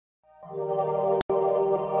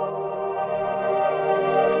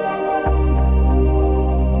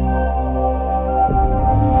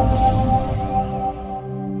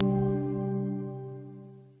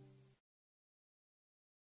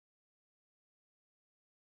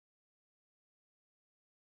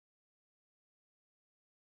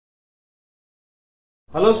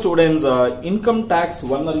Hello students, income tax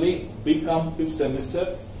 1 ಅಲ್ಲಿ BCom 5th semester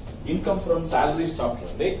income from salaries chapter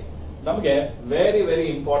ಅಲ್ಲಿ ನಮಗೆ very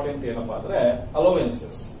important ಏನಪ್ಪಾ ಅಂದ್ರೆ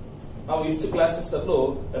ಅಲೋವೆನ್ಸಸ್. ನಾವು ಇಷ್ಟು ಕ್ಲಾಸಸ್ ಅಲ್ಲೂ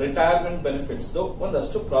ರಿಟೈರ್ಮೆಂಟ್ ಬೆನಿಫಿಟ್ಸ್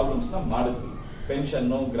ಒಂದಷ್ಟು ಪ್ರಾಬ್ಲಮ್ಸ್ ನ ಮಾಡಿದ್ವಿ.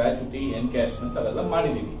 ಪೆನ್ಷನ್, ಗ್ರಾಚ್ಯುಟಿ, ಎನ್ಕ್ಯಾಶ್ಮೆಂಟ್ ಅವೆಲ್ಲ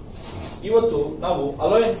ಮಾಡಿದೀವಿ. ಇವತ್ತು ನಾವು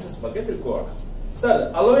ಅಲೋವೆನ್ಸಸ್ ಬಗ್ಗೆ ತಿಳ್ಕೊಳ್ಳೋಣ. ಸರ್,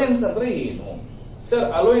 ಅಲೋವೆನ್ಸ್ ಅಂದ್ರೆ ಏನು? ಸರ್,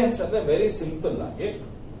 ಅಲೋವೆನ್ಸ್ ಅಂದ್ರೆ ವೆರಿ ಸಿಂಪಲ್ ಆಗಿ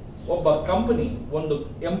ಒಬ್ಬ ಕಂಪನಿ ಒಂದು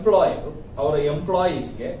ಎಂಪ್ಲಾಯರ್ ಅವರ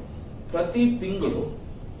ಎಂಪ್ಲಾಯೀಸ್ಗೆ ಪ್ರತಿ ತಿಂಗಳು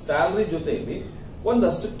ಸ್ಯಾಲರಿ ಜೊತೆಯಲ್ಲಿ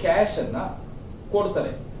ಒಂದಷ್ಟು ಕ್ಯಾಶ್ ಅನ್ನ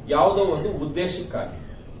ಕೊಡ್ತಾರೆ, ಯಾವುದೋ ಒಂದು ಉದ್ದೇಶಕ್ಕಾಗಿ.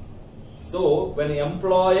 So when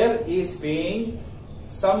employer is paying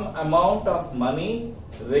some amount of money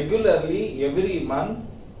regularly every month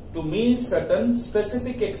to meet certain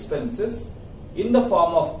specific expenses in the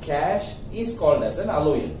form of cash is called as an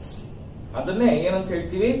allowance. ಅದನ್ನೇ ಏನಂತ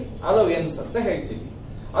ಹೇಳ್ತೀವಿ? ಅಲೋವೆನ್ಸ್ ಅಂತ ಹೇಳ್ತೀವಿ.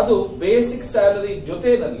 ಅದು ಬೇಸಿಕ್ ಸ್ಯಾಲರಿ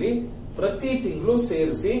ಜೊತೆನಲ್ಲಿ ಪ್ರತಿ ತಿಂಗಳು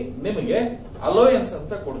ಸೇರಿಸಿ ನಿಮಗೆ ಅಲೋವೆನ್ಸ್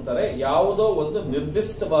ಅಂತ ಕೊಡ್ತಾರೆ, ಯಾವುದೋ ಒಂದು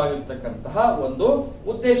ನಿರ್ದಿಷ್ಟವಾಗಿರ್ತಕ್ಕಂತಹ ಒಂದು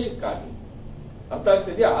ಉದ್ದೇಶಕ್ಕಾಗಿ. ಅರ್ಥ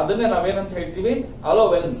ಆಗ್ತಿದ್ಯಾ? ಅದನ್ನೇ ನಾವೇನಂತ ಹೇಳ್ತೀವಿ?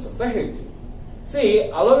 ಅಲೋವೆನ್ಸ್ ಅಂತ ಹೇಳ್ತೀವಿ. ಸಿ,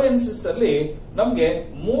 ಅಲೋವೆನ್ಸಸ್ ಅಲ್ಲಿ ನಮ್ಗೆ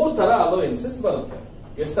 3 ತರ ಅಲೋವೆನ್ಸಸ್ ಬರುತ್ತೆ.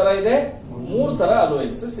 ಎಷ್ಟು ತರ ಇದೆ? 3 ತರ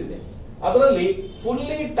ಅಲೋವೆನ್ಸಸ್ ಇದೆ. ಅದರಲ್ಲಿ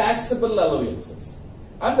ಫುಲ್ಲಿ ಟ್ಯಾಕ್ಸಬಲ್ ಅಲೋವೆನ್ಸಸ್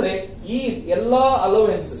ಅಂದ್ರೆ ಈ ಎಲ್ಲಾ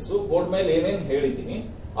ಅಲೋವೆನ್ಸಸ್ ಬೋರ್ಡ್ ಮೇಲೆ ಏನೇನು ಹೇಳಿದೀನಿ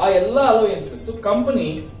ಆ ಎಲ್ಲಾ ಅಲೋವೆನ್ಸಸ್ ಕಂಪನಿ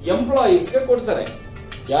ಎಂಪ್ಲಾಯೀಸ್ಗೆ ಕೊಡ್ತಾರೆ.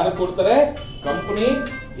 ಯಾರು ಕೊಡ್ತಾರೆ? ಕಂಪನಿ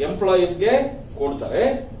ಎಂಪ್ಲಾಯೀಸ್ಗೆ ಕೊಡ್ತಾರೆ.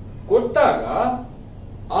 ಕೊಟ್ಟಾಗ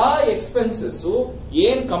ಆ ಎಕ್ಸ್ಪೆನ್ಸಸ್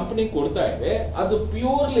ಏನ್ ಕಂಪನಿ ಕೊಡ್ತಾ ಇದೆ ಅದು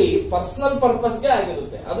ಪ್ಯೂರ್ಲಿ ಪರ್ಸನಲ್ ಪರ್ಪಸ್ಗೆ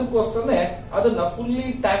ಆಗಿರುತ್ತೆ. ಅದಕ್ಕೋಸ್ಕರನೇ ಅದನ್ನ ಫುಲ್ಲಿ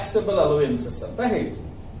ಟ್ಯಾಕ್ಸಬಲ್ ಅಲೋವೆನ್ಸಸ್ ಅಂತ ಹೇಳ್ತೀವಿ.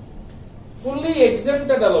 ಫುಲ್ಲಿ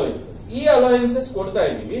ಎಕ್ಸೆಂಪ್ಟೆಡ್ ಅಲೋವೆನ್ಸಸ್, ಈ ಅಲೋವೆನ್ಸಸ್ ಕೊಡ್ತಾ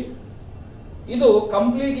ಇದೀವಿ. ಇದು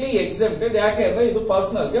ಕಂಪ್ಲೀಟ್ಲಿ ಎಕ್ಸೆಂಪ್ಟೆಡ್. ಯಾಕೆ ಅಂದ್ರೆ ಇದು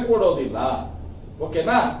ಪರ್ಸನಲ್ಗೆ ಕೊಡೋದಿಲ್ಲ.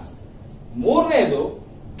 ಓಕೆನಾ? ಮೂರನೇದು,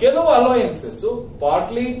 ಕೆಲವು ಅಲೋವೆನ್ಸಸ್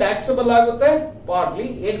ಪಾರ್ಟ್ಲಿ ಟ್ಯಾಕ್ಸಬಲ್ ಆಗುತ್ತೆ, ಪಾರ್ಟ್ಲಿ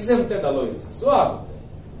ಎಕ್ಸೆಂಪ್ಟೆಡ್ ಅಲೋವೆನ್ಸಸ್ ಆಗುತ್ತೆ.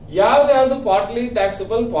 ಯಾವ್ದು ಪಾರ್ಟ್ಲಿ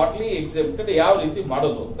ಟ್ಯಾಕ್ಸಬಲ್, ಪಾರ್ಟ್ಲಿ ಎಕ್ಸೆಂಪ್ಟೆಡ್ ಯಾವ ರೀತಿ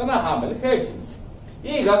ಮಾಡೋದು ಅಂತ ನಾ ಆಮೇಲೆ ಹೇಳ್ತೀನಿ.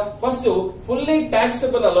 ಈಗ ಫಸ್ಟ್ ಫುಲ್ಲಿ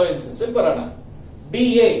ಟ್ಯಾಕ್ಸಬಲ್ ಅಲೋವೆನ್ಸಸ್ ಬರೋಣ.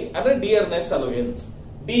 ಡಿಎ ಅಂದ್ರೆ ಡಿಯರ್ನೆಸ್ ಅಲೋವೆನ್ಸ್,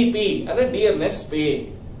 ಡಿಪಿ ಅಂದ್ರೆ ಡಿಯರ್ನೆಸ್ ಪೇ,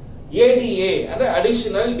 ಎಡಿಎ ಅಂದ್ರೆ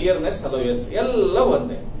ಅಡಿಷನಲ್ ಡಿಯರ್ನೆಸ್ ಅಲೋವೆನ್ಸ್, ಎಲ್ಲ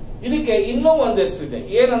ಒಂದೇ. ಇದಕ್ಕೆ ಇನ್ನೂ ಒಂದೆಷ್ಟು ಇದೆ,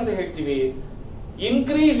 ಏನಂತ ಹೇಳ್ತೀವಿ?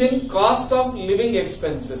 Increase in cost of living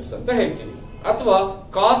expenses ಅಂತ ಹೇಳ್ತೀವಿ, ಅಥವಾ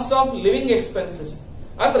ಕಾಸ್ಟ್ ಆಫ್ ಲಿವಿಂಗ್ ಎಕ್ಸ್ಪೆನ್ಸಸ್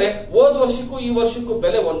ಅಂದ್ರೆ ಹೋದ ವರ್ಷಕ್ಕೂ ಈ ವರ್ಷಕ್ಕೂ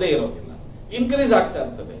ಬೆಲೆ ಒಂದೇ ಇರೋದಿಲ್ಲ, ಇನ್ಕ್ರೀಸ್ ಆಗ್ತಾ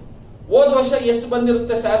ಇರ್ತದೆ. ಹೋದ ವರ್ಷ ಎಷ್ಟು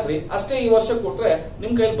ಬಂದಿರುತ್ತೆ ಸ್ಯಾಲರಿ ಅಷ್ಟೇ ಈ ವರ್ಷ ಕೊಟ್ರೆ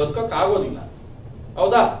ನಿಮ್ ಕೈಲಿ ಬದುಕಕ್ ಆಗೋದಿಲ್ಲ,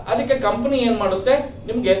 ಹೌದಾ? ಅದಕ್ಕೆ ಕಂಪನಿ ಏನ್ ಮಾಡುತ್ತೆ,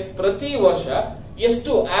 ನಿಮ್ಗೆ ಪ್ರತಿ ವರ್ಷ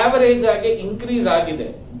ಎಷ್ಟು ಆವರೇಜ್ ಆಗಿ ಇನ್ಕ್ರೀಸ್ ಆಗಿದೆ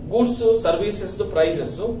ಗೂಡ್ಸ್ ಸರ್ವಿಸಸ್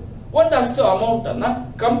ಪ್ರೈಸಸ್, ಒಂದಷ್ಟು ಅಮೌಂಟ್ ಅನ್ನ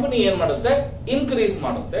ಕಂಪನಿ ಏನ್ ಮಾಡುತ್ತೆ? ಇನ್ಕ್ರೀಸ್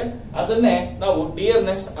ಮಾಡುತ್ತೆ. ಅದನ್ನೇ ನಾವು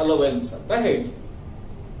ಡಿಯರ್ನೆಸ್ ಅಲೋವೆನ್ಸ್ ಅಂತ ಹೇಳ್ತೀವಿ.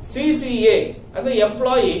 ಸಿಸಿಎ ಅಂದ್ರೆ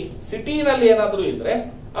ಎಂಪ್ಲಾಯಿ ಸಿಟಿನಲ್ಲಿ ಏನಾದ್ರೂ ಇದ್ರೆ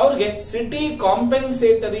ಅವ್ರಿಗೆ ಸಿಟಿ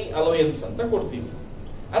ಕಾಂಪೆನ್ಸೇಟರಿ ಅಲೋವೆನ್ಸ್ ಅಂತ ಕೊಡ್ತೀವಿ.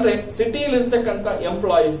 ಅಂದ್ರೆ ಸಿಟಿಯಲ್ಲಿ ಇರ್ತಕ್ಕಂಥ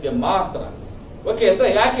ಎಂಪ್ಲಾಯೀಸ್ಗೆ ಮಾತ್ರ. ಓಕೆ ಅಂದ್ರೆ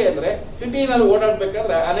ಯಾಕೆ ಅಂದ್ರೆ ಸಿಟಿನಲ್ಲಿ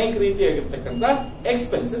ಓಡಾಡ್ಬೇಕಾದ್ರೆ ಅನೇಕ ರೀತಿಯಾಗಿರ್ತಕ್ಕಂಥ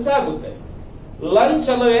ಎಕ್ಸ್ಪೆನ್ಸಸ್ ಆಗುತ್ತೆ. ಲಂಚ್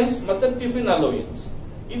ಅಲೋವೆನ್ಸ್ ಮತ್ತೆ ಟಿಫಿನ್ ಅಲೋವೆನ್ಸ್,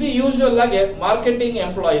 ಇದು ಯೂಶುವಲ್ ಆಗಿ ಮಾರ್ಕೆಟಿಂಗ್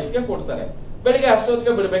ಎಂಪ್ಲಾಯೀಸ್ಗೆ ಕೊಡ್ತಾರೆ. ಬೆಳಿಗ್ಗೆ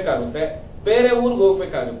ಅಷ್ಟೊತ್ತಿಗೆ ಬಿಡಬೇಕಾಗುತ್ತೆ, ಬೇರೆ ಊರಿಗೆ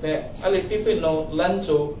ಹೋಗ್ಬೇಕಾಗುತ್ತೆ, ಅಲ್ಲಿ ಟಿಫಿನ್ ಲಂಚ್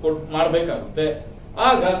ಮಾಡಬೇಕಾಗುತ್ತೆ.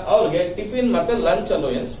 ಆಗ ಅವ್ರಿಗೆ ಟಿಫಿನ್ ಮತ್ತೆ ಲಂಚ್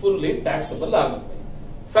ಅಲೋವೆನ್ಸ್ ಫುಲ್ಲಿ ಟ್ಯಾಕ್ಸಬಲ್ ಆಗುತ್ತೆ.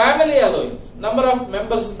 Family allowance, number of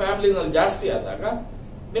members ಫ್ಯಾಮಿಲಿನಲ್ಲಿ ಜಾಸ್ತಿ ಆದಾಗ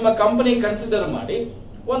ನಿಮ್ಮ ಕಂಪನಿ ಕನ್ಸಿಡರ್ ಮಾಡಿ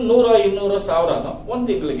 100, 200, 1000 ಒಂದ್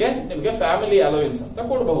ತಿಂಗಳಿಗೆ ನಿಮಗೆ ಫ್ಯಾಮಿಲಿ ಅಲೋವೆನ್ಸ್ ಅಂತ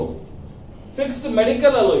ಕೊಡಬಹುದು. Fixed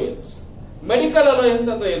medical allowance, medical allowance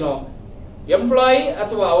ಅಂದ್ರೆ ಏನು? ಎಂಪ್ಲಾಯಿ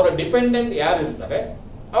ಅಥವಾ ಅವರ ಡಿಪೆಂಡೆಂಟ್ ಯಾರಿರ್ತಾರೆ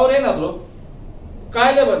ಅವ್ರೇನಾದ್ರು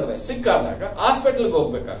ಕಾಯಿಲೆ ಬಂದ್ರೆ ಸಿಕ್ಕಾದಾಗ ಹಾಸ್ಪಿಟಲ್ಗೆ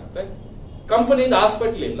ಹೋಗ್ಬೇಕಾಗುತ್ತೆ. ಕಂಪನಿಯಿಂದ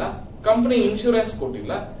ಹಾಸ್ಪಿಟಲ್ ಇಲ್ಲ, ಕಂಪನಿ ಇನ್ಶೂರೆನ್ಸ್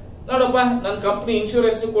ಕೊಟ್ಟಿಲ್ಲ. ನೋಡಪ್ಪ, ನನ್ನ ಕಂಪನಿ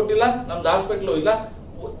ಇನ್ಶೂರೆನ್ಸ್ ಕೊಟ್ಟಿಲ್ಲ, ನಮ್ದು ಹಾಸ್ಪಿಟಲ್ ಇಲ್ಲ,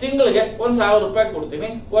 ತಿಂಗಳಿಗೆ 1,000 ರೂಪಾಯಿ ಕೊಡ್ತೀನಿ,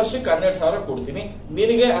 ವರ್ಷಕ್ಕೆ 12,000 ಕೊಡ್ತೀನಿ.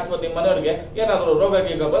 ನಿನಗೆ ಅಥವಾ ನಿಮ್ಮ ಮನೆಯವ್ರಿಗೆ ಏನಾದ್ರು ರೋಗ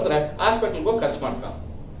ಗೀಗ ಬಂದ್ರೆ ಹಾಸ್ಪಿಟಲ್ಗೆ ಹೋಗಿ ಖರ್ಚು ಮಾಡ್ಕೊ.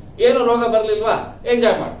 ಏನು ರೋಗ ಬರ್ಲಿಲ್ವಾ?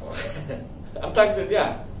 ಎಂಜಾಯ್ ಮಾಡ್ಕೊ. ಅರ್ಥ ಆಗ್ತಿದ್ಯಾ?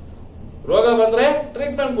 ರೋಗ ಬಂದ್ರೆ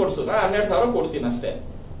ಟ್ರೀಟ್ಮೆಂಟ್ ಕೊಡ್ಸು, ನಾ 12,000 ಕೊಡ್ತೀನಿ ಅಷ್ಟೇ.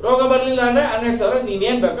 ರೋಗ ಬರ್ಲಿಲ್ಲ ಅಂದ್ರೆ 12,000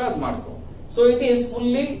 ನೀನೇನ್ ಬೇಕೋ ಅದು ಮಾಡ್ಕೊ. So it is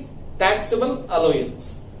fully taxable allowance.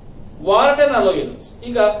 Warden allowance,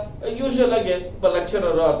 ಈಗ ಯೂಶುವಲ್ ಆಗಿ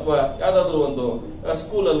ಲೆಕ್ಚರರ್ ಅಥವಾ ಯಾವ್ದಾದ್ರು ಒಂದು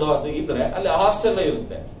ಸ್ಕೂಲ್ ಅಲ್ಲೋ ಅದು ಇದ್ರೆ ಅಲ್ಲಿ ಹಾಸ್ಟೆಲ್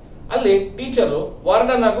ಇರುತ್ತೆ, ಅಲ್ಲಿ ಟೀಚರ್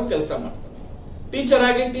ವಾರ್ಡನ್ ಆಗೋ ಕೆಲಸ ಮಾಡ್ತಾನೆ. ಟೀಚರ್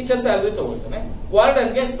ಆಗಿ ಟೀಚರ್ ಸ್ಯಾಲರಿ ತಗೊಳ್ತಾನೆ.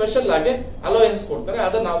 ವಾರ್ಡನ್ಗೆ ಸ್ಪೆಷಲ್ ಆಗಿ ಅಲೋವೆನ್ಸ್ ಕೊಡ್ತಾರೆ,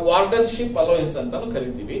 ಅದನ್ನ ವಾರ್ಡನ್ಶಿಪ್ ಅಲೋವೆನ್ಸ್ ಅಂತಾನು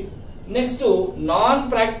ಕರಿತೀವಿ. ನೆಕ್ಸ್ಟ್ ನಾನ್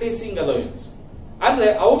ಪ್ರಾಕ್ಟೀಸಿಂಗ್ ಅಲೋವೆನ್ಸ್ ಅಂದ್ರೆ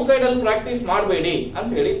ಔಟ್ ಸೈಡ್ ಅಲ್ಲಿ ಪ್ರಾಕ್ಟೀಸ್ ಮಾಡಬೇಡಿ ಅಂತ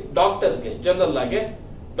ಹೇಳಿ ಡಾಕ್ಟರ್ಸ್ಗೆ, ಜನರಲ್ ಆಗಿ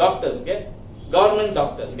ಡಾಕ್ಟರ್ಸ್ಗೆ, ಗವರ್ಮೆಂಟ್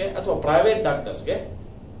ಡಾಕ್ಟರ್ಸ್ಗೆ ಅಥವಾ ಪ್ರೈವೇಟ್ ಡಾಕ್ಟರ್ಸ್ಗೆ,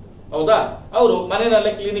 ಹೌದಾ, ಅವರು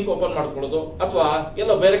ಮನೆಯಲ್ಲೇ ಕ್ಲಿನಿಕ್ ಓಪನ್ ಮಾಡ್ಕೊಳ್ಳೋದು ಅಥವಾ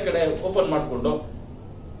ಎಲ್ಲೋ ಬೇರೆ ಕಡೆ ಓಪನ್ ಮಾಡಿಕೊಂಡು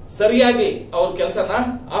ಸರಿಯಾಗಿ ಅವ್ರ ಕೆಲಸನ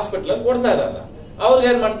ಹಾಸ್ಪಿಟಲ್ ಕೊಡ್ತಾ ಇರಲ್ಲ. ಅವ್ರಿಗೆ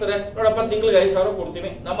ಏನ್ ಮಾಡ್ತಾರೆ, ನೋಡಪ್ಪ ತಿಂಗಳಿಗೆ 5,000 ಕೊಡ್ತೀನಿ,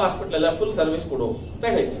 ನಮ್ಮ ಹಾಸ್ಪಿಟಲ್ ಎಲ್ಲ ಫುಲ್ ಸರ್ವಿಸ್ ಕೊಡು ಅಂತ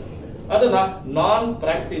ಹೇಳ್ತೀವಿ. ಅದನ್ನ ನಾನ್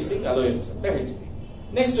ಪ್ರಾಕ್ಟೀಸಿಂಗ್ ಅಲೋಯನ್ಸ್ ಅಂತ ಹೇಳ್ತೀವಿ.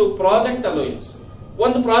 Next project allowance.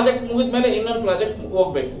 ಒಂದು ಪ್ರಾಜೆಕ್ಟ್ ಮುಗಿದ್ಮೇಲೆ ಇನ್ನೊಂದು ಪ್ರಾಜೆಕ್ಟ್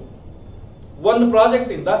ಹೋಗ್ಬೇಕು. ಒಂದು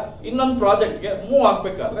ಪ್ರಾಜೆಕ್ಟ್ ಇಂದ ಇನ್ನೊಂದು ಪ್ರಾಜೆಕ್ಟ್ ಗೆ ಮೂವ್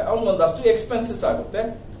ಆಗ್ಬೇಕಾದ್ರೆ ಅವನಿಗೊಂದಷ್ಟು ಎಕ್ಸ್ಪೆನ್ಸಸ್ ಆಗುತ್ತೆ.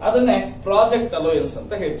 ಅದನ್ನೇ ಪ್ರಾಜೆಕ್ಟ್ ಅಲೋಯನ್ಸ್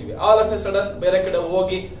ಅಂತ ಹೇಳ್ತೀವಿ. ಆಲ್ ಆಫ್ ಎ ಸಡನ್ ಬೇರೆ ಕಡೆ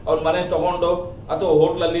ಹೋಗಿ ಅವ್ರ ಮನೆ ತಗೊಂಡು ಅಥವಾ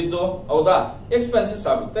ಹೋಟ್ಲ್ ಅಲ್ಲಿ ಇದ್ದು, ಹೌದಾ, ಎಕ್ಸ್ಪೆನ್ಸಸ್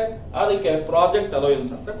ಆಗುತ್ತೆ. ಅದಕ್ಕೆ ಪ್ರಾಜೆಕ್ಟ್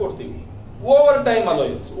ಅಲೋಯನ್ಸ್ ಅಂತ ಕೊಡ್ತೀವಿ. ಓವರ್ ಟೈಮ್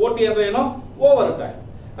ಅಲೋಯನ್ಸ್, OT ಅಂದ್ರೆ ಏನೋ ಓವರ್ ಟೈಮ್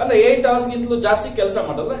ಅಂದ್ರೆ 8 hours ಗಿಂತಲೂ ಜಾಸ್ತಿ ಕೆಲಸ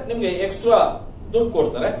ಮಾಡಿದ್ರೆ ನಿಮ್ಗೆ ಎಕ್ಸ್ಟ್ರಾ ದುಡ್ಡು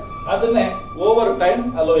ಕೊಡ್ತಾರೆ. ಅದನ್ನೇ ಓವರ್ ಟೈಮ್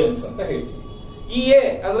ಅಲೋಯನ್ಸ್ ಅಂತ ಹೇಳ್ತೀವಿ. EA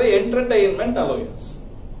ಅಂದ್ರೆ ಎಂಟರ್ಟೈನ್ಮೆಂಟ್ ಅಲೋಯನ್ಸ್.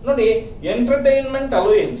 ನೋಡಿ, ಎಂಟರ್ಟೈನ್ಮೆಂಟ್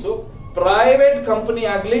ಅಲೋಯನ್ಸ್ ಪ್ರೈವೇಟ್ ಕಂಪನಿ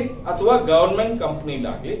ಆಗ್ಲಿ ಅಥವಾ ಗವರ್ಮೆಂಟ್ ಕಂಪನಿ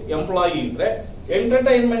ಆಗ್ಲಿ ಎಂಪ್ಲಾಯಿ ಇದ್ರೆ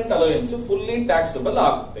ಎಂಟರ್ಟೈನ್ಮೆಂಟ್ ಅಲೋಯನ್ಸ್ ಫುಲ್ಲಿ ಟ್ಯಾಕ್ಸಬಲ್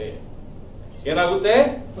ಆಗುತ್ತೆ. ಏನಾಗುತ್ತೆ?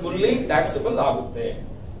 ಫುಲ್ಲಿ ಟ್ಯಾಕ್ಸಬಲ್ ಆಗುತ್ತೆ.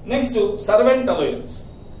 Next servant allowance.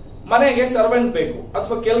 ಮನೆಗೆ ಸರ್ವೆಂಟ್ ಬೇಕು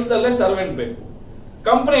ಅಥವಾ ಕೆಲಸದಲ್ಲೇ ಸರ್ವೆಂಟ್ ಬೇಕು.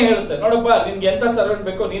 ಕಂಪನಿ ಹೇಳುತ್ತೆ, ನೋಡಪ್ಪ ನಿನ್ಗೆ ಎಂತ ಸರ್ವೆಂಟ್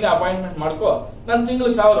ಬೇಕೋ ನೀನೇ ಅಪಾಯಿಂಟ್ಮೆಂಟ್ ಮಾಡ್ಕೋ, ನಾನು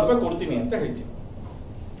ತಿಂಗಳಿಗೆ 1,000 ರೂಪಾಯಿ ಕೊಡ್ತೀನಿ ಅಂತ ಹೇಳ್ತೀನಿ.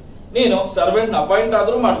 ನೀನು ಸರ್ವೆಂಟ್ ಅಪಾಯಿಂಟ್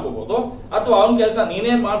ಆದ್ರೂ ಮಾಡ್ಕೋಬಹುದು ಅಥವಾ ಅವನ ಕೆಲಸ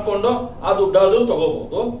ನೀನೇ ಮಾಡ್ಕೊಂಡು ಆ ದುಡ್ಡಾದ್ರೂ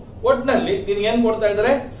ತಗೋಬಹುದು. ಒಟ್ನಲ್ಲಿ ನೀನ್ ಏನ್ ಕೊಡ್ತಾ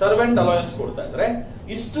ಇದ್ರೆ ಸರ್ವೆಂಟ್ ಅಲೋಯನ್ಸ್ ಕೊಡ್ತಾ ಇದ್ರೆ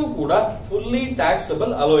ಇಷ್ಟು ಕೂಡ ಫುಲ್ಲಿ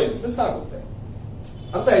ಟ್ಯಾಕ್ಸಬಲ್ ಅಲೋಯನ್ಸಸ್ ಆಗುತ್ತೆ.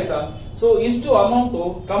 ಅರ್ಥ ಆಯ್ತಾ? ಸೊ ಇಷ್ಟು ಅಮೌಂಟ್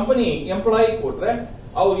ಕಂಪನಿ ಎಂಪ್ಲಾಯಿ ಕೊಟ್ರೆ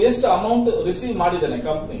ಅವ್ರು ಎಷ್ಟು ಅಮೌಂಟ್ ರಿಸೀವ್ ಮಾಡಿದಾನೆ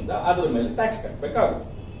ಕಂಪನಿಯಿಂದ ಅದ್ರ ಮೇಲೆ ಟ್ಯಾಕ್ಸ್ ಕಟ್ಟಬೇಕಾಗುತ್ತೆ.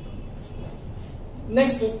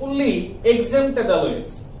 Next fully exempted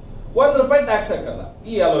allowance. ₹1 tax ಹಾಕಲ್ಲ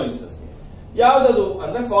ಈ ಅಲೋಯನ್ಸಸ್. ಯಾವ್ದದು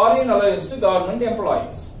ಅಂದ್ರೆ foreign allowance to government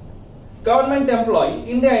employees. Government employee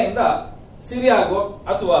ಇಂಡಿಯಾದಿಂದ ಸಿರಿಯಾಗೋ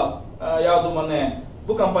ಅಥವಾ ಯಾವ್ದು ಮೊನ್ನೆ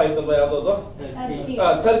ಭೂಕಂಪ ಆಯ್ತಲ್ವಾ, ಯಾವ್ದು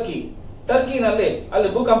ಟರ್ಕಿನಲ್ಲಿ ಅಲ್ಲಿ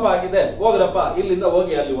ಭೂಕಂಪ ಆಗಿದೆ, ಹೋಗ್ರಪ್ಪ ಇಲ್ಲಿಂದ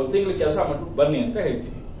ಹೋಗಿ ಅಲ್ಲಿ 1 ತಿಂಗಳು ಕೆಲಸ ಮಾಡ್ಬಿಟ್ಟು ಬನ್ನಿ ಅಂತ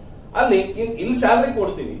ಹೇಳ್ತೀವಿ. ಅಲ್ಲಿ ಇಲ್ಲಿ ಸ್ಯಾಲರಿ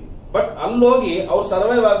ಕೊಡ್ತೀವಿ, ಬಟ್ ಅಲ್ಲಿ ಹೋಗಿ ಅವ್ರು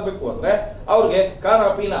ಸರ್ವೈವ್ ಆಗ್ಬೇಕು ಅಂದ್ರೆ ಅವ್ರಿಗೆ ಖಾನ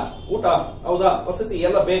ಪೀನ ಊಟ, ಹೌದಾ, ವಸತಿ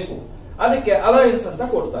ಎಲ್ಲ ಬೇಕು. ಅದಕ್ಕೆ ಅಲೋಯನ್ಸ್ ಅಂತ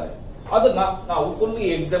ಕೊಡ್ತಾರೆ. ಅದನ್ನ ನಾವು ಫುಲ್ಲಿ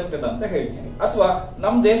ಎಕ್ಸೆಂಪ್ಟೆಡ್ ಅಂತ ಹೇಳ್ತೀವಿ. ಅಥವಾ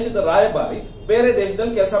ನಮ್ ದೇಶದ ರಾಯಭಾರಿ ಬೇರೆ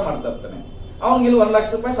ದೇಶದಲ್ಲಿ ಕೆಲಸ ಮಾಡ್ತಾ ಇರ್ತಾನೆ, ಅವ್ನಿಗೆ ಇಲ್ಲಿ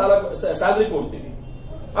 ₹1,00,000 ಸ್ಯಾಲರಿ ಕೊಡ್ತೀವಿ.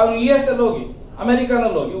 ಅವ್ನು US ಅಲ್ಲಿ ಹೋಗಿ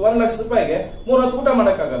ಅಮೆರಿಕಾನಲ್ಲಿ ಹೋಗಿ ₹1,00,000 3 ಹೊತ್ತು ಊಟ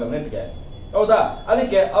ಮಾಡಕ್ಕಾಗಲ್ಲ ನೆಟ್ಗೆ, ಹೌದಾ.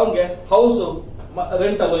 ಅದಕ್ಕೆ ಅವ್ನಿಗೆ ಹೌಸ್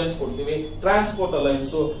ರೆಂಟ್ ಅಲೋಯನ್ಸ್ ಕೊಡ್ತೀವಿ, ಟ್ರಾನ್ಸ್ಪೋರ್ಟ್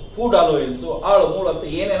ಅಲೋಯನ್ಸ್, ಫುಡ್ ಅಲೋಯನ್ಸ್, ಆಳು ಮೂಳು ಅಂತ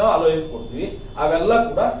ಏನೇನೋ ಅಲೋಯನ್ಸ್ ಕೊಡ್ತೀವಿ. ಅವೆಲ್ಲ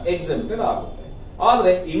ಕೂಡ ಎಕ್ಸೆಂಪ್ಟೆಡ್ ಆಗುತ್ತೆ.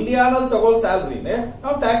 ಆದ್ರೆ ಇಂಡಿಯಾನಲ್ಲಿ ತಗೊಳ್ಳೋ ಸ್ಯಾಲರಿನೇ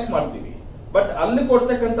ನಾವು ಟ್ಯಾಕ್ಸ್ ಮಾಡ್ತೀವಿ, ಬಟ್ ಅಲ್ಲಿ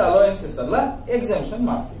ಕೊಡ್ತಕ್ಕಂಥ ಅಲೋಯನ್ಸಸ್ ಎಲ್ಲ ಎಕ್ಸೆಂಪ್ಷನ್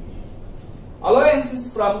ಮಾಡ್ತೀವಿ. Allowances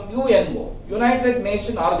from UNO, United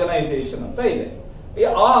nation organisation ಅಂತ ಇದೆ.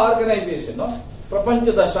 ಆ ಆರ್ಗನೈಸೇಷನ್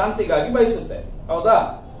ಪ್ರಪಂಚದ ಶಾಂತಿಗಾಗಿ ಬಯಸುತ್ತೆ, ಹೌದಾ.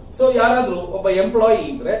 ಸೊ ಯಾರಾದ್ರೂ ಒಬ್ಬ ಎಂಪ್ಲಾಯಿ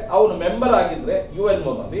ಇದ್ರೆ, ಅವನು ಮೆಂಬರ್ ಆಗಿದ್ರೆ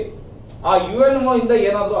UNO ನಲ್ಲಿ, ಆ UNO ಇಂದ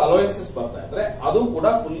ಏನಾದ್ರೂ ಅಲೋಯನ್ಸಸ್ ಬರ್ತಾ ಇದ್ರೆ ಅದು ಕೂಡ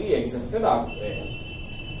ಫುಲ್ಲಿ ಎಕ್ಸೆಂಪ್ಟೆಡ್ ಆಗುತ್ತೆ.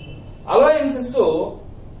 ಅಲೋಯನ್ಸಸ್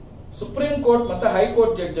ಸುಪ್ರೀಂ ಕೋರ್ಟ್ ಮತ್ತೆ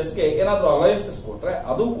ಹೈಕೋರ್ಟ್ ಜಡ್ಜಸ್ಗೆ ಏನಾದ್ರೂ ಅಲೋಯನ್ಸಸ್ ಕೊಟ್ರೆ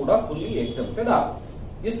ಅದು ಕೂಡ ಫುಲ್ಲಿ ಎಕ್ಸೆಂಪ್ಟೆಡ್ ಆಗುತ್ತೆ.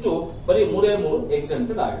 ಇಷ್ಟು ಬರೀ 3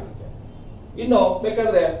 ಎಕ್ಸೆಂಪ್ಟೆಡ್ ಆಗಿರುತ್ತೆ. ಇನ್ನು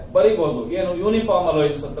ಬೇಕಾದ್ರೆ ಬರೀಬಹುದು, ಏನು ಯೂನಿಫಾರ್ಮ್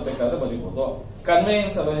ಅಲೋಯನ್ಸ್ ಅಂತ ಬೇಕಾದ್ರೆ ಬರೀಬಹುದು,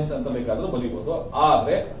 ಕನ್ವೇಯನ್ಸ್ ಅಲೋಯನ್ಸ್ ಅಂತ ಬೇಕಾದ್ರೂ ಬರೀಬಹುದು.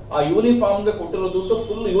 ಆದ್ರೆ ಆ ಯೂನಿಫಾರ್ಮ್ ಗೆ ಕೊಟ್ಟಿರೋ ದುಡ್ಡು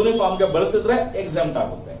ಫುಲ್ ಯೂನಿಫಾರ್ಮ್ ಗೆ ಬಳಸಿದ್ರೆ ಎಕ್ಸೆಂಪ್ಟ್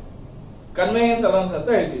ಆಗುತ್ತೆ. ಕನ್ವೇಯನ್ಸ್ ಅಲೋಯನ್ಸ್ ಅಂತ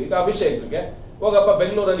ಹೇಳ್ತೀವಿ. ಈಗ ಅಭಿಷೇಕ್ಗೆ ಹೋಗಪ್ಪ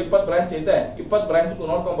ಬೆಂಗಳೂರಲ್ಲಿ 20 ಬ್ರಾಂಚ್ ಐತೆ, 20 ಬ್ರಾಂಚ್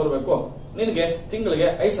ನೋಡ್ಕೊಂಡ್ ಬರ್ಬೇಕು, ನಿನ್ಗೆ ತಿಂಗಳಿಗೆ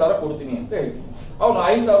 5,000 ಕೊಡ್ತೀನಿ ಅಂತ ಹೇಳ್ತೀನಿ. ಅವನು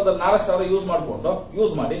 5,000ದಲ್ಲಿ 4,000 ಯೂಸ್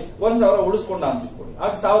ಮಾಡಿ 1,000 ಉಳಿಸ್ಕೊಂಡ ಅಂತ ಇಟ್ಕೊಳ್ಳಿ,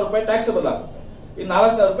 ಆಗ ₹1,000 ಟ್ಯಾಕ್ಸಬಲ್ ಆಗುತ್ತೆ. ಈ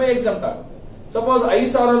 ₹4,000 ಎಕ್ಸೆಂಪ್ಟ್ ಆಗುತ್ತೆ. ಸಪೋಸ್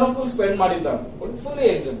 5,000 ಫುಲ್ ಸ್ಪೆಂಡ್ ಮಾಡಿದ್ದ ಅಂತ ಇಟ್ಕೊಳ್ಳಿ, ಫುಲ್ಲಿ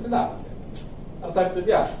ಎಕ್ಸೆಂಪ್ಟೆಡ್ ಆಗುತ್ತೆ. ಅರ್ಥ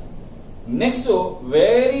ಆಗ್ತಿದ್ಯಾ? ನೆಕ್ಸ್ಟ್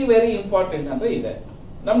ವೆರಿ ವೆರಿ ಇಂಪಾರ್ಟೆಂಟ್ ಅಂದ್ರೆ ಇದೆ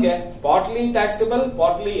ನಮ್ಗೆ ಪಾರ್ಟ್ಲಿ ಟ್ಯಾಕ್ಸಬಲ್,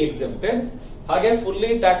 ಪಾರ್ಟ್ಲಿ ಎಕ್ಸೆಂಪ್ಟೆಡ್, ಹಾಗೆ ಫುಲ್ಲಿ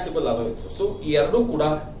ಟ್ಯಾಕ್ಸಬಲ್ ಅಲೋಯನ್ಸಸ್. ಈ ಎರಡೂ ಕೂಡ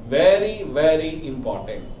ವೆರಿ ವೆರಿ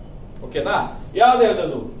ಇಂಪಾರ್ಟೆಂಟ್. ಓಕೆನಾ?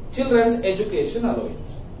 ಯಾವ್ದು? Children's education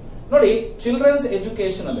allowance. ನೋಡಿ, ಚಿಲ್ಡ್ರನ್ಸ್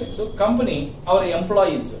ಎಜುಕೇಶನ್ ಅಲೋಯನ್ಸ್ ಕಂಪನಿ ಅವರ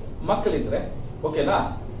ಎಂಪ್ಲಾಯೀಸ್ ಮಕ್ಕಳಿದ್ರೆ, ಓಕೆನಾ,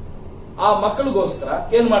 ಆ ಮಕ್ಕಳಿಗೋಸ್ಕರ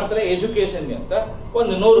ಏನ್ ಮಾಡ್ತಾರೆ, ಎಜುಕೇಶನ್ಗೆ ಅಂತ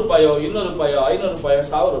ಒಂದು ₹100, ₹200, ₹500,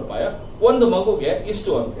 ₹1,000 ಒಂದು ಮಗುಗೆ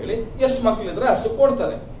ಇಷ್ಟು ಅಂತ ಹೇಳಿ ಎಷ್ಟು ಮಕ್ಕಳಿದ್ರೆ ಅಷ್ಟು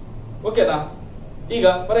ಕೊಡ್ತಾರೆ. ಓಕೆನಾ? ಈಗ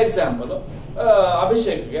ಫಾರ್ ಎಕ್ಸಾಂಪಲ್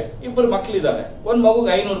ಅಭಿಷೇಕ್ಗೆ 2 ಮಕ್ಕಳಿದ್ದಾರೆ, ಒಂದ್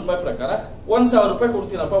ಮಗುಗೆ ₹500 ಪ್ರಕಾರ ₹1,000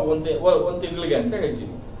 ಕೊಡ್ತೀನಪ್ಪ ಒಂದ್ ತಿಂಗಳಿಗೆ ಅಂತ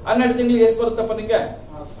ಹೇಳ್ತೀನಿ. 12 ತಿಂಗಳಿಗೆ ಎಷ್ಟು ಬರುತ್ತಪ್ಪ ನಿಂಗೆ?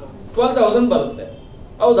 12,000 ಬರುತ್ತೆ,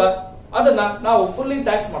 ಹೌದಾ. ಅದನ್ನ ನಾವು ಫುಲ್ಲಿ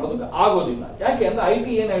ಟ್ಯಾಕ್ಸ್ ಮಾಡೋದಕ್ಕೆ ಆಗೋದಿಲ್ಲ. ಯಾಕೆ ಅಂದ್ರೆ IT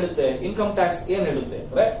ಏನ್ ಹೇಳುತ್ತೆ, ಇನ್ಕಮ್ ಟ್ಯಾಕ್ಸ್ ಏನ್ ಹೇಳುತ್ತೆ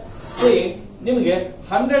ಅಂದ್ರೆ, ನಿಮಗೆ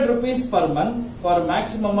 ₹100 per month for a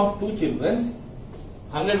maximum of 2 children,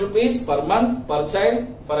 ₹100 per month per child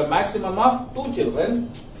for a maximum of 2 children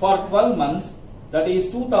for 12 months, that is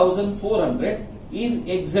 2,400 is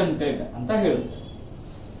exempted ಅಂತ ಹೇಳುತ್ತೆ.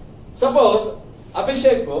 ಸಪೋಸ್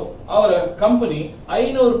ಅಭಿಷೇಕ್ ಅವರ ಕಂಪನಿ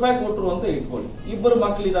 500 ರೂಪಾಯಿ ಕೊಟ್ಟರು ಅಂತ ಇಟ್ಕೊಳ್ಳಿ. ಇಬ್ಬರು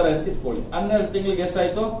ಮಕ್ಕಳಿದ್ದಾರೆ ಅಂತ ಇಟ್ಕೊಳ್ಳಿ. 12 ತಿಂಗಳಿಗೆ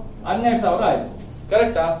ಎಷ್ಟಾಯ್ತು? 12,000 ಆಯ್ತು.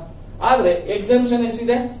 ಕರೆಕ್ಟಾ? ಆದ್ರೆ ಎಕ್ಸೆಂಪ್ಷನ್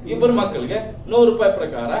ಎಷ್ಟಿದೆ? ಇಬ್ಬರು ಮಕ್ಕಳಿಗೆ 100 ರೂಪಾಯಿ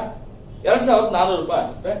ಪ್ರಕಾರ 2,400 ರೂಪಾಯಿ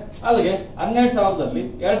ಆಗುತ್ತೆ. ಅಲ್ಲಿಗೆ 12,000ದಲ್ಲಿ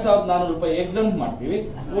 2,400 ರೂಪಾಯಿ ಎಕ್ಸೆಂಪ್ಟ್ ಮಾಡ್ತೀವಿ.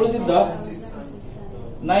 ಉಳಿದಿದ್ದ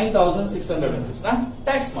 9,600 ರುಪೀಸ್ ನ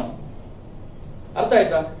ಟ್ಯಾಕ್ಸ್ ಮಾಡಿ. ಅರ್ಥ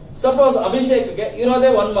ಆಯ್ತಾ? ಸಪೋಸ್ ಅಭಿಷೇಕ್ಗೆ ಇರೋದೇ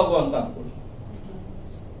ಒಂದ್ ಮಗು ಅಂತ ಅನ್ಕೊಳ್ಳಿ.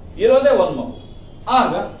 ಇರೋದೇ ಒಂದ್ ಮಗು.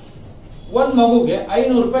 ಆಗ ಒಂದ್ ಮಗುಗೆ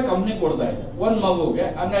 500 ರೂಪಾಯಿ ಕಂಪ್ನಿ ಕೊಡ್ತಾ ಇದೆ. ಒಂದ್ ಮಗುಗೆ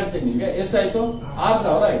 12 ತಿಂಗಳಿಗೆ ಎಷ್ಟಾಯ್ತು?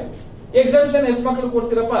 6,000 ಆಯ್ತು. ಎಕ್ಸೆಂಪ್ಷನ್ ಎಷ್ಟು ಮಕ್ಳು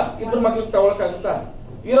ಕೊಡ್ತೀರಪ್ಪ? ಇಬ್ರು ಮಕ್ಳಿಗೆ ತಗೊಳಕಾಗುತ್ತಾ?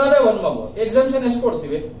 ಇರೋದೇ ಒಂದ್ ಮಗು. ಎಕ್ಸೆಂಪ್ಷನ್ ಎಷ್ಟು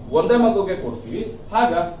ಕೊಡ್ತೀವಿ? ಒಂದೇ ಮಗುಗೆ ಕೊಡ್ತೀವಿ.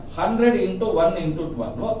 ಆಗ 100 ಇಂಟು 1 ಇಂಟು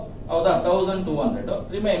 12 ಹೌದಾ? 1,200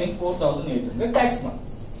 ರಿಮೈನಿಂಗ್ 4,800 ಟ್ಯಾಕ್ಸ್ ಮಾಡಿ.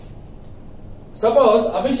 ಸಪೋಸ್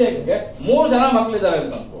ಅಭಿಷೇಕ್ಗೆ 3 ಜನ ಮಕ್ಕಳಿದ್ದಾರೆ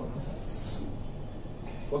ಅಂತ ಅನ್ಕೋಣ.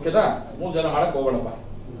 ಓಕೆನಾ? 3 ಜನ ಮಾಡಕ್ ಹೋಗೋಣಪ್ಪ,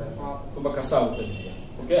 ತುಂಬಾ ಕಷ್ಟ ಆಗುತ್ತೆ ನಿಮಗೆ.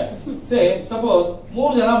 ಓಕೆ, ಸಪೋಸ್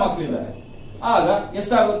 3 ಜನ ಮಕ್ಕಳಿದ್ದಾರೆ. ಆಗ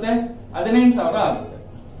ಎಷ್ಟಾಗುತ್ತೆ? 15,000 ಆಗುತ್ತೆ.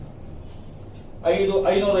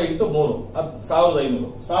 500 ಇಂಟು 3 1,500.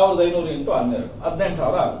 1,500 ಇಂಟು 12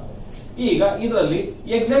 18,000 ಆಗುತ್ತೆ. ಈಗ ಇದರಲ್ಲಿ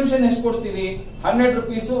ಎಕ್ಸೆಂಪ್ಷನ್ ಎಷ್ಟು ಕೊಡ್ತೀವಿ? 100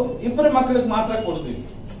 ರುಪೀಸ್ ಇಬ್ಬರು ಮಕ್ಕಳಿಗೆ ಮಾತ್ರ ಕೊಡ್ತೀವಿ.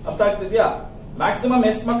 ಅರ್ಥ ಆಗ್ತಿದ್ಯಾ? ಮ್ಯಾಕ್ಸಿಮಮ್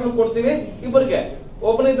ಎಷ್ಟು ಮಕ್ಕಳು ಕೊಡ್ತೀವಿ? ಇಬ್ಬರಿಗೆ.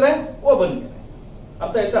 ಒಬ್ಬನಿದ್ರೆ ಒಬ್ಬನಿಗೆ.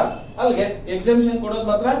 ಅರ್ಥ ಆಯ್ತಾ? ಅಲ್ಲಿಗೆ ಎಕ್ಸೆಂಪ್ಷನ್ ಕೊಡೋದು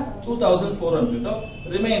ಮಾತ್ರ 2,400,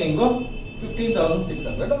 ರಿಮೈನಿಂಗ್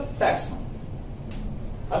 15,600 ಟ್ಯಾಕ್ಸ್ ಮಾಡಿ.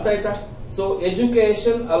 ಅರ್ಥ ಆಯ್ತಾ? ಸೊ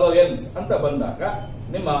ಎಜುಕೇಶನ್ ಅಲೋಯನ್ಸ್ ಅಂತ ಬಂದಾಗ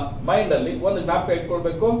ನಿಮ್ಮ ಮೈಂಡ್ ಅಲ್ಲಿ ಒಂದು ಜ್ಞಾಪಕ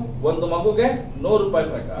ಇಟ್ಕೊಳ್ಬೇಕು. ಒಂದು ಮಗುಗೆ 100 ರೂಪಾಯಿ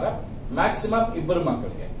ಪ್ರಕಾರ ಮ್ಯಾಕ್ಸಿಮಮ್ ಇಬ್ಬರು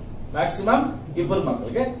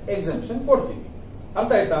ಮಕ್ಕಳಿಗೆ ಎಕ್ಸೆಂಪ್ಷನ್ ಕೊಡ್ತೀವಿ.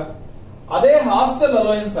 ಅರ್ಥ ಆಯ್ತಾ? ಅದೇ ಹಾಸ್ಟೆಲ್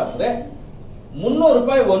ಅಲೋಯನ್ಸ್ ಆದ್ರೆ 300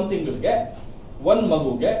 ರೂಪಾಯಿ ಒಂದ್ ತಿಂಗಳಿಗೆ ಒಂದ್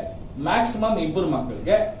ಮಗುಗೆ, ಮ್ಯಾಕ್ಸಿಮಮ್ ಇಬ್ಬರು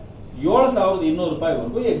ಮಕ್ಕಳಿಗೆ 7,200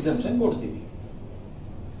 ರೂಪಾಯಿವರೆಗೂ ಎಕ್ಸೆಂಪ್ಷನ್ ಕೊಡ್ತೀವಿ.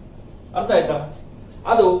 ಅರ್ಥ ಆಯ್ತಾ?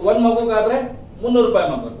 ಅದು ಒಂದ್ ಮಗುಗಾದ್ರೆ 300 ರೂಪಾಯಿ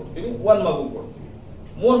ಮಾತ್ರ ಕೊಡ್ತೀವಿ, ಒಂದ್ ಮಗು ಕೊಡ್ತೀವಿ.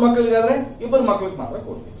 3 ಮಕ್ಕಳಿಗಾದ್ರೆ ಇಬ್ಬರು ಮಕ್ಕಳಿಗೆ ಮಾತ್ರ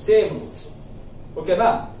ಕೊಡ್ತೀವಿ. Same rules. ಓಕೆನಾ?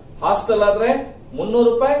 ಹಾಸ್ಟೆಲ್ ಆದ್ರೆ 300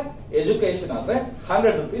 ರೂಪಾಯಿ, ಎಜುಕೇಶನ್ ಆದ್ರೆ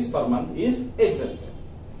 100 rupees per month is exempted.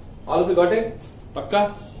 All of you got it? Pakka?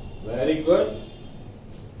 Very good.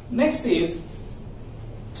 Next is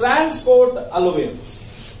transport allowance.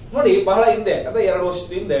 ನೋಡಿ, ಬಹಳ ಹಿಂದೆ ಅಂದ್ರೆ 2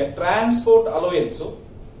 ವರ್ಷದ ಹಿಂದೆ ಟ್ರಾನ್ಸ್ಪೋರ್ಟ್ ಅಲೋವೆನ್ಸ್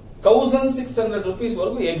 1,600 ರೂಪೀಸ್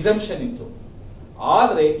ವರೆಗೂ ಎಕ್ಸೆಂಪ್ಷನ್ ಇತ್ತು.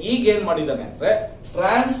 ಆದ್ರೆ ಈಗ ಏನ್ ಮಾಡಿದಾನೆ ಅಂದ್ರೆ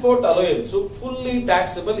transport allowance fully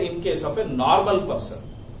taxable in case of A normal person.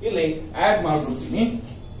 ಇಲ್ಲಿ ಆಡ್ ಮಾಡ್ಬಿಡ್ತೀನಿ.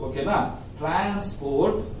 ಓಕೆನಾ?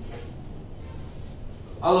 Transport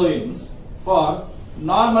allowance for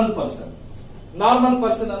normal person. Normal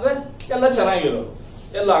person ಅಂದ್ರೆ ಎಲ್ಲ ಚೆನ್ನಾಗಿರೋರು,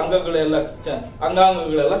 ಎಲ್ಲ ಅಂಗಾಂಗಗಳೆಲ್ಲ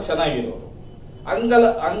ಚೆನ್ನಾಗಿರೋರು,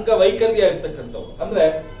 ಅಂಗವೈಕಲ್ಯ ಇರ್ತಕ್ಕಂಥವ್ರು, ಅಂದ್ರೆ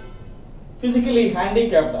ಫಿಸಿಕಲಿ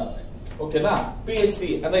ಹ್ಯಾಂಡಿಕ್ಯಾಪ್ಡ್ ಆದ್ರೆ. ಓಕೆನಾ? PHC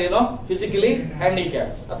ಅಂದ್ರೆ ಏನೋ ಫಿಸಿಕಲಿ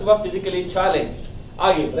ಹ್ಯಾಂಡಿಕ್ಯಾಪ್ಡ್ ಅಥವಾ ಫಿಸಿಕಲಿ ಚಾಲೆಂಜ್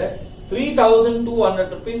ಆಗಿದ್ರೆ 3,200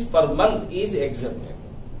 rupees per month is exempted.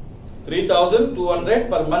 3,200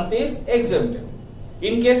 per month is exempted.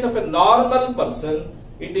 In case of a normal person,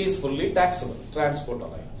 it is fully taxable. Transport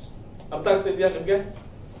allowance. ಅರ್ಥ ಆಗ್ತಿದ್ಯಾ ನಿಮ್ಗೆ?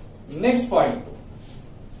 Next point,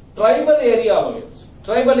 tribal area allowance.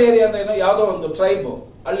 Tribal area ಅಂದ್ರೆ ಏನೋ ಯಾವ್ದೋ ಒಂದು tribe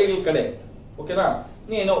ಹಳ್ಳಿಗಳ ಕಡೆ. ಓಕೆನಾ?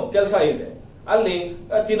 ನೀನು ಕೆಲಸ ಇದೆ ಅಲ್ಲಿ,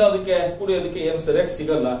 ತಿನ್ನೋದಕ್ಕೆ ಕುಡಿಯೋದಕ್ಕೆ ಏನು ಸರಿಯಾಗಿ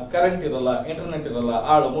ಸಿಗಲ್ಲ, ಕರೆಂಟ್ ಇರಲ್ಲ, ಇಂಟರ್ನೆಟ್ ಇರಲ್ಲ,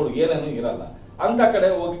 ಆಳು ಮೂಡು ಏನೇನು ಇರಲ್ಲ. ಅಂತ ಕಡೆ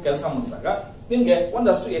ಹೋಗಿ ಕೆಲಸ ಮಾಡಿದಾಗ ನಿಮ್ಗೆ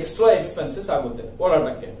ಒಂದಷ್ಟು ಎಕ್ಸ್ಟ್ರಾ ಎಕ್ಸ್ಪೆನ್ಸಸ್ ಆಗುತ್ತೆ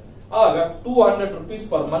ಓಡಾಟಕ್ಕೆ. ಆಗ 200 rupees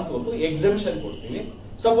per month ವರೆಗೂ ಎಕ್ಸೆಂಪ್ಷನ್ ಕೊಡ್ತೀವಿ.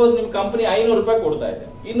 ಸಪೋಸ್ ನಿಮ್ ಕಂಪನಿ 500 ರೂಪಾಯಿ ಕೊಡ್ತಾ ಇದೆ,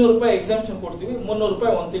 200 ರೂಪಾಯಿ ಎಕ್ಸೆಂಪ್ಷನ್ ಕೊಡ್ತೀವಿ. 300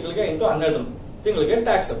 ರೂಪಾಯಿ ಒಂದ್ ತಿಂಗಳಿಗೆ ಇಂಟು 12 ತಿಂಗಳಿಗೆ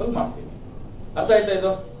ಟ್ಯಾಕ್ಸಬಲ್ ಮಾಡ್ತೀವಿ. ಅರ್ಥ ಆಯ್ತಾ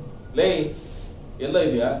ಇದು? ಲೇ, ಎಲ್ಲ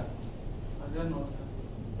ಇದೆಯಾ?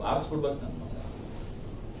 ಬಾರಿಸ್ಬಿಡ್ಬೇಕು ನಾನು.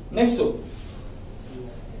 Next,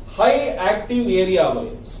 high active area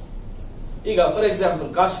allowance. ಈಗ ಫಾರ್ ಎಕ್ಸಾಂಪಲ್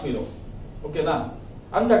ಕಾಶ್ಮೀರ, ಓಕೆನಾ?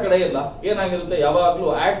 ಅಂತ ಕಡೆ ಎಲ್ಲ ಏನಾಗಿರುತ್ತೆ, ಯಾವಾಗ್ಲೂ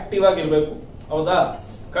ಆಕ್ಟಿವ್ ಆಗಿರ್ಬೇಕು. ಹೌದಾ?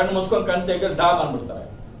 ಕಣ್ಣು ಮುಚ್ಕೊಂಡು ಕಣ್ ತೆಗೆದು ಡಾಮ್ ಅಂದ್ಬಿಡ್ತಾರೆ.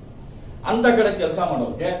 ಅಂತ ಕಡೆ ಕೆಲಸ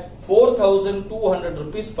ಮಾಡೋರಿಗೆ 4,200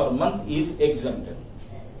 rupees per month is exempted.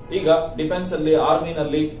 ಈಗ ಡಿಫೆನ್ಸ್ ಅಲ್ಲಿ,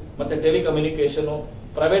 ಆರ್ಮಿನಲ್ಲಿ, ಮತ್ತೆ ಟೆಲಿಕಮ್ಯುನಿಕೇಶನ್,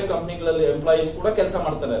 ಪ್ರೈವೇಟ್ ಕಂಪನಿಗಳಲ್ಲಿ ಎಂಪ್ಲಾಯೀಸ್ ಕೂಡ ಕೆಲಸ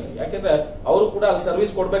ಮಾಡ್ತಾರೆ ಅಲ್ಲಿ. ಯಾಕೆಂದ್ರೆ ಅವರು ಕೂಡ ಅಲ್ಲಿ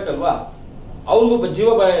ಸರ್ವಿಸ್ ಕೊಡ್ಬೇಕಲ್ವಾ? ಅವ್ರಿಗೂ ಜೀವ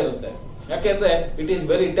ಭಯ ಇರುತ್ತೆ. ಯಾಕೆಂದ್ರೆ it is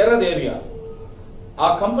very terror area. ಆ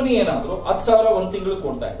ಕಂಪನಿ ಏನಾದ್ರು 10,000 ಒಂದ್ ತಿಂಗಳು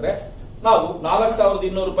ಕೊಡ್ತಾ ಇದ್ರೆ ನಾವು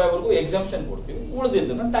 4,200 ರೂಪಾಯಿವರೆಗೂ ಎಕ್ಸೆಂಪ್ಷನ್ ಕೊಡ್ತೀವಿ,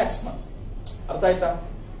 ಉಳಿದಿದ್ದನ್ನ ಟ್ಯಾಕ್ಸ್ ಮಾಡ್ತೀವಿ. ಅರ್ಥ ಆಯ್ತಾ?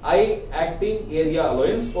 I active area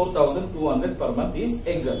allowance 4,200 per month is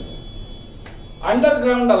exempted.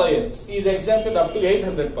 Underground allowance is exempted up to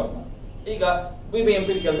 800 per month. ಈಗ BBMP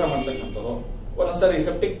ಕೆಲಸ ಮಾಡ್ತಕ್ಕಂಥವ್ರು ಒಂದೊಂದ್ಸರಿ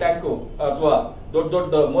ಸೆಪ್ಟಿಕ್ ಟ್ಯಾಂಕ್ ಅಥವಾ ದೊಡ್ಡ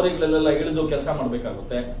ದೊಡ್ಡ ಮೋರಿಗಳೆಲ್ಲ ಇಳಿದು ಕೆಲಸ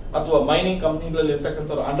ಮಾಡಬೇಕಾಗುತ್ತೆ, ಅಥವಾ ಮೈನಿಂಗ್ ಕಂಪನಿಗಳಲ್ಲಿ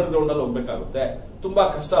ಇರ್ತಕ್ಕಂಥವ್ರು ಅಂಡರ್ ಗ್ರೌಂಡ್ ಅಲ್ಲಿ ಹೋಗ್ಬೇಕಾಗುತ್ತೆ, ತುಂಬಾ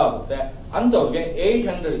ಕಷ್ಟ ಆಗುತ್ತೆ. ಅಂತವ್ರಿಗೆ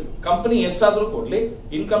 800 ಕಂಪನಿ ಎಷ್ಟಾದ್ರೂ ಕೊಡ್ಲಿ,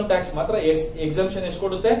 ಇನ್ಕಮ್ ಟ್ಯಾಕ್ಸ್ ಮಾತ್ರ ಎಕ್ಸಂಪ್ಷನ್ ಎಷ್ಟು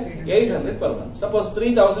ಕೊಡುತ್ತೆ? 800 ಪರ್ ಮಂತ್. ಸಪೋಸ್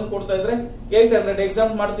 3000 ಕೊಡ್ತಾ ಇದ್ರೆ 800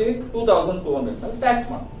 ಎಕ್ಸಾಮ್ ಮಾಡ್ತೀವಿ, 2200 ನಲ್ಲಿ ಟ್ಯಾಕ್ಸ್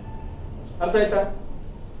ಮಾಡ್ತೀವಿ. ಅರ್ಥ ಆಯ್ತಾ?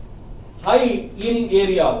 High hill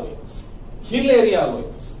area allowance. Hill area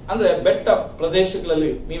allowance ಅಂದ್ರೆ ಬೆಟ್ಟ ಪ್ರದೇಶಗಳಲ್ಲಿ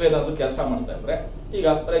ನೀವೇನಾದ್ರೂ ಕೆಲಸ ಮಾಡ್ತಾ ಇದ್ರೆ, ಈಗ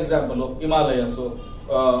ಫಾರ್ ಎಕ್ಸಾಂಪಲ್ ಹಿಮಾಲಯಸ್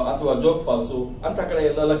ಅಥವಾ ಜೋಗ್ ಫಾಲ್ಸ್ ಅಂತ ಕಡೆ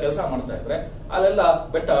ಎಲ್ಲ ಕೆಲಸ ಮಾಡ್ತಾ ಇದ್ರೆ ಅಲ್ಲೆಲ್ಲ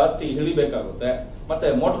ಬೆಟ್ಟ ಹತ್ತಿ ಇಳಿಬೇಕಾಗುತ್ತೆ. ಮತ್ತೆ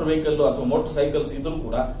ಮೋಟರ್ ವೆಹಿಕಲ್ ಅಥವಾ ಮೋಟರ್ ಸೈಕಲ್ಸ್ ಇದ್ರೂ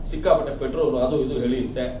ಕೂಡ ಸಿಕ್ಕಾಪಟ್ಟೆ ಪೆಟ್ರೋಲ್ ಅದು ಇದು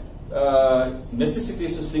ಇಳಿಯುತ್ತೆ,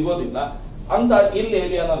 ನೆಸೆಸಿಟೀಸ್ ಸಿಗೋದಿಲ್ಲ. ಅಂತ ಹಿಲ್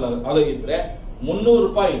ಏರಿಯಾನಲ್ಲಿ ಅಲಗಿದ್ರೆ 300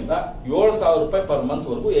 ರೂಪಾಯಿಯಿಂದ 7,000 ರೂಪಾಯಿ ಪರ್ ಮಂತ್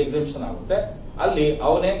ವರೆಗೂ ಎಕ್ಸೆಂಪ್ಷನ್ ಆಗುತ್ತೆ. ಅಲ್ಲಿ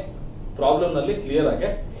ಅವನೇ ಪ್ರಾಬ್ಲಮ್ ನಲ್ಲಿ ಕ್ಲಿಯರ್ ಆಗಿ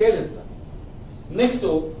ಹೇಳಿರ್ತಾನೆ. ನೆಕ್ಸ್ಟ್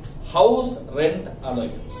ಹೌಸ್ ರೆಂಟ್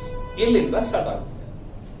ಅಲೋಯನ್ಸ್, ಇಲ್ಲಿಂದ ಸ್ಟಾರ್ಟ್ ಆಗುತ್ತೆ.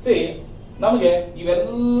 ಸಿ ನಮಗೆ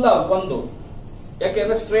ಇವೆಲ್ಲ ಒಂದು,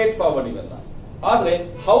 ಯಾಕೆಂದ್ರೆ ಸ್ಟ್ರೇಟ್ ಫಾರ್ವರ್ಡ್ ಇವೆಲ್ಲ. ಆದ್ರೆ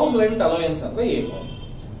ಹೌಸ್ ರೆಂಟ್ ಅಲೋಯನ್ಸ್ ಅಂದ್ರೆ ಏನು?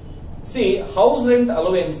 ಸಿ ಹೌಸ್ ರೆಂಟ್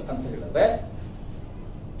ಅಲೋಯನ್ಸ್ ಅಂತ ಹೇಳಿದ್ರೆ,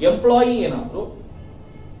 ಎಂಪ್ಲಾಯಿ ಏನಾದ್ರು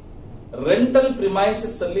ರೆಂಟಲ್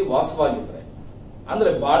ಪ್ರಿಮೈಸಸ್ ಅಲ್ಲಿ ವಾಸವಾಗಿದ್ರೆ,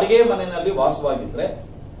 ಅಂದ್ರೆ ಬಾಡಿಗೆ ಮನೆಯಲ್ಲಿ ವಾಸವಾಗಿದ್ರೆ,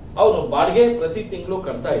 ಅವನು ಬಾಡಿಗೆ ಪ್ರತಿ ತಿಂಗಳು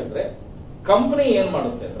ಕಟ್ತಾ ಇದ್ರೆ, ಕಂಪನಿ ಏನ್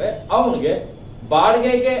ಮಾಡುತ್ತೆ ಅಂದ್ರೆ ಅವನಿಗೆ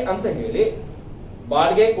ಬಾಡಿಗೆಗೆ ಅಂತ ಹೇಳಿ,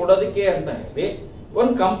 ಬಾಡಿಗೆ ಕೊಡೋದಕ್ಕೆ ಅಂತ ಹೇಳಿ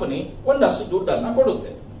ಒಂದು ಕಂಪನಿ ಒಂದಷ್ಟು ದುಡ್ಡನ್ನ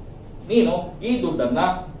ಕೊಡುತ್ತೆ. ನೀನು ಈ ದುಡ್ಡನ್ನ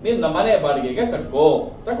ನಿನ್ನ ಮನೆ ಬಾಡಿಗೆಗೆ ಕಟ್ಕೋ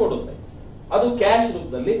ಅಂತ ಕೊಡುತ್ತೆ. ಅದು ಕ್ಯಾಶ್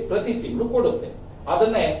ರೂಪದಲ್ಲಿ ಪ್ರತಿ ತಿಂಗಳು ಕೊಡುತ್ತೆ.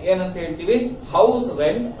 ಅದನ್ನೇ ಏನಂತ ಹೇಳ್ತೀವಿ? ಹೌಸ್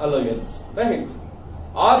ರೆಂಟ್ ಅಲೋಯನ್ಸ್ ಅಂತ ಹೇಳ್ತೀವಿ.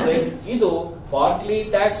 ಆದ್ರೆ ಇದು ಪಾರ್ಟ್ಲಿ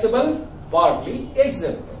ಟ್ಯಾಕ್ಸಬಲ್, ಪಾರ್ಟ್ಲಿ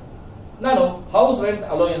ಎಕ್ಸೆಂಪ್ಟ್. ನಾನು ಹೌಸ್ ರೆಂಟ್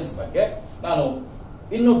ಅಲೋಯನ್ಸ್ ಬಗ್ಗೆ ನಾನು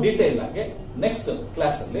ಇನ್ನು ಡೀಟೇಲ್ ಆಗಿ ನೆಕ್ಸ್ಟ್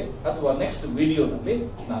ಕ್ಲಾಸ್ ಅಲ್ಲಿ ಅಥವಾ ನೆಕ್ಸ್ಟ್ ವಿಡಿಯೋನಲ್ಲಿ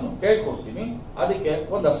ನಾನು ಹೇಳ್ಕೊಡ್ತೀನಿ. ಅದಕ್ಕೆ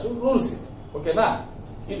ಒಂದಷ್ಟು ರೂಲ್ಸ್ ಇದೆ. ಓಕೆನಾ?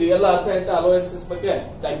 ಇದು ಎಲ್ಲ ಅರ್ಥ ಆಯ್ತಾ ಅಲೋಯನ್ಸಸ್ ಬಗ್ಗೆ?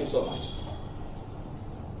 Thank you so much.